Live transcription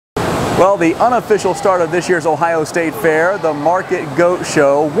Well, the unofficial start of this year's Ohio State Fair, the Market Goat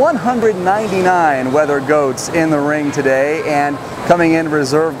Show. 199 weather goats in the ring today, and coming in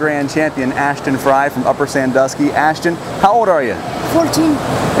reserve grand champion Ashton Frey from Upper Sandusky. Ashton, how old are you? 14.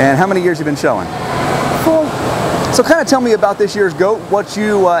 And how many years have you been showing? 4. So kind of tell me about this year's goat, what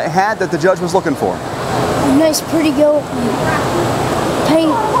you had that the judge was looking for. A nice, pretty goat. Paint.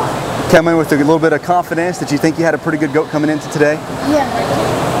 Come in with a little bit of confidence that you think you had a pretty good goat coming into today?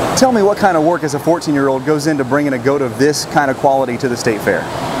 Yeah. Tell me what kind of work as a 14-year-old goes into bringing a goat of this kind of quality to the state fair.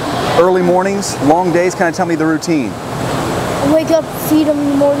 Early mornings, long days, kind of tell me the routine. I wake up, feed them in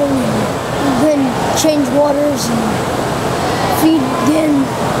the morning, and then change waters, and feed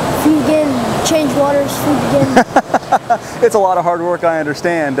again, change waters, feed again. It's a lot of hard work, I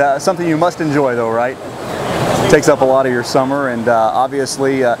understand. Something you must enjoy though, right? Takes up a lot of your summer, and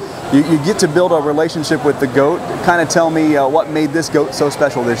obviously you get to build a relationship with the goat. Kind of tell me what made this goat so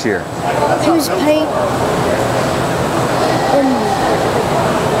special this year. He was paint, and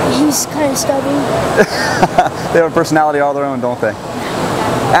he's kind of stubby. They have a personality all their own, don't they?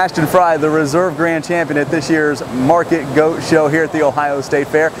 Ashton Frey, the reserve grand champion at this year's Market Goat Show here at the Ohio State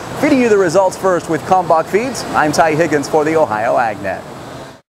Fair. Feeding you the results first with Kalmbach Feeds, I'm Ty Higgins for the Ohio AgNet.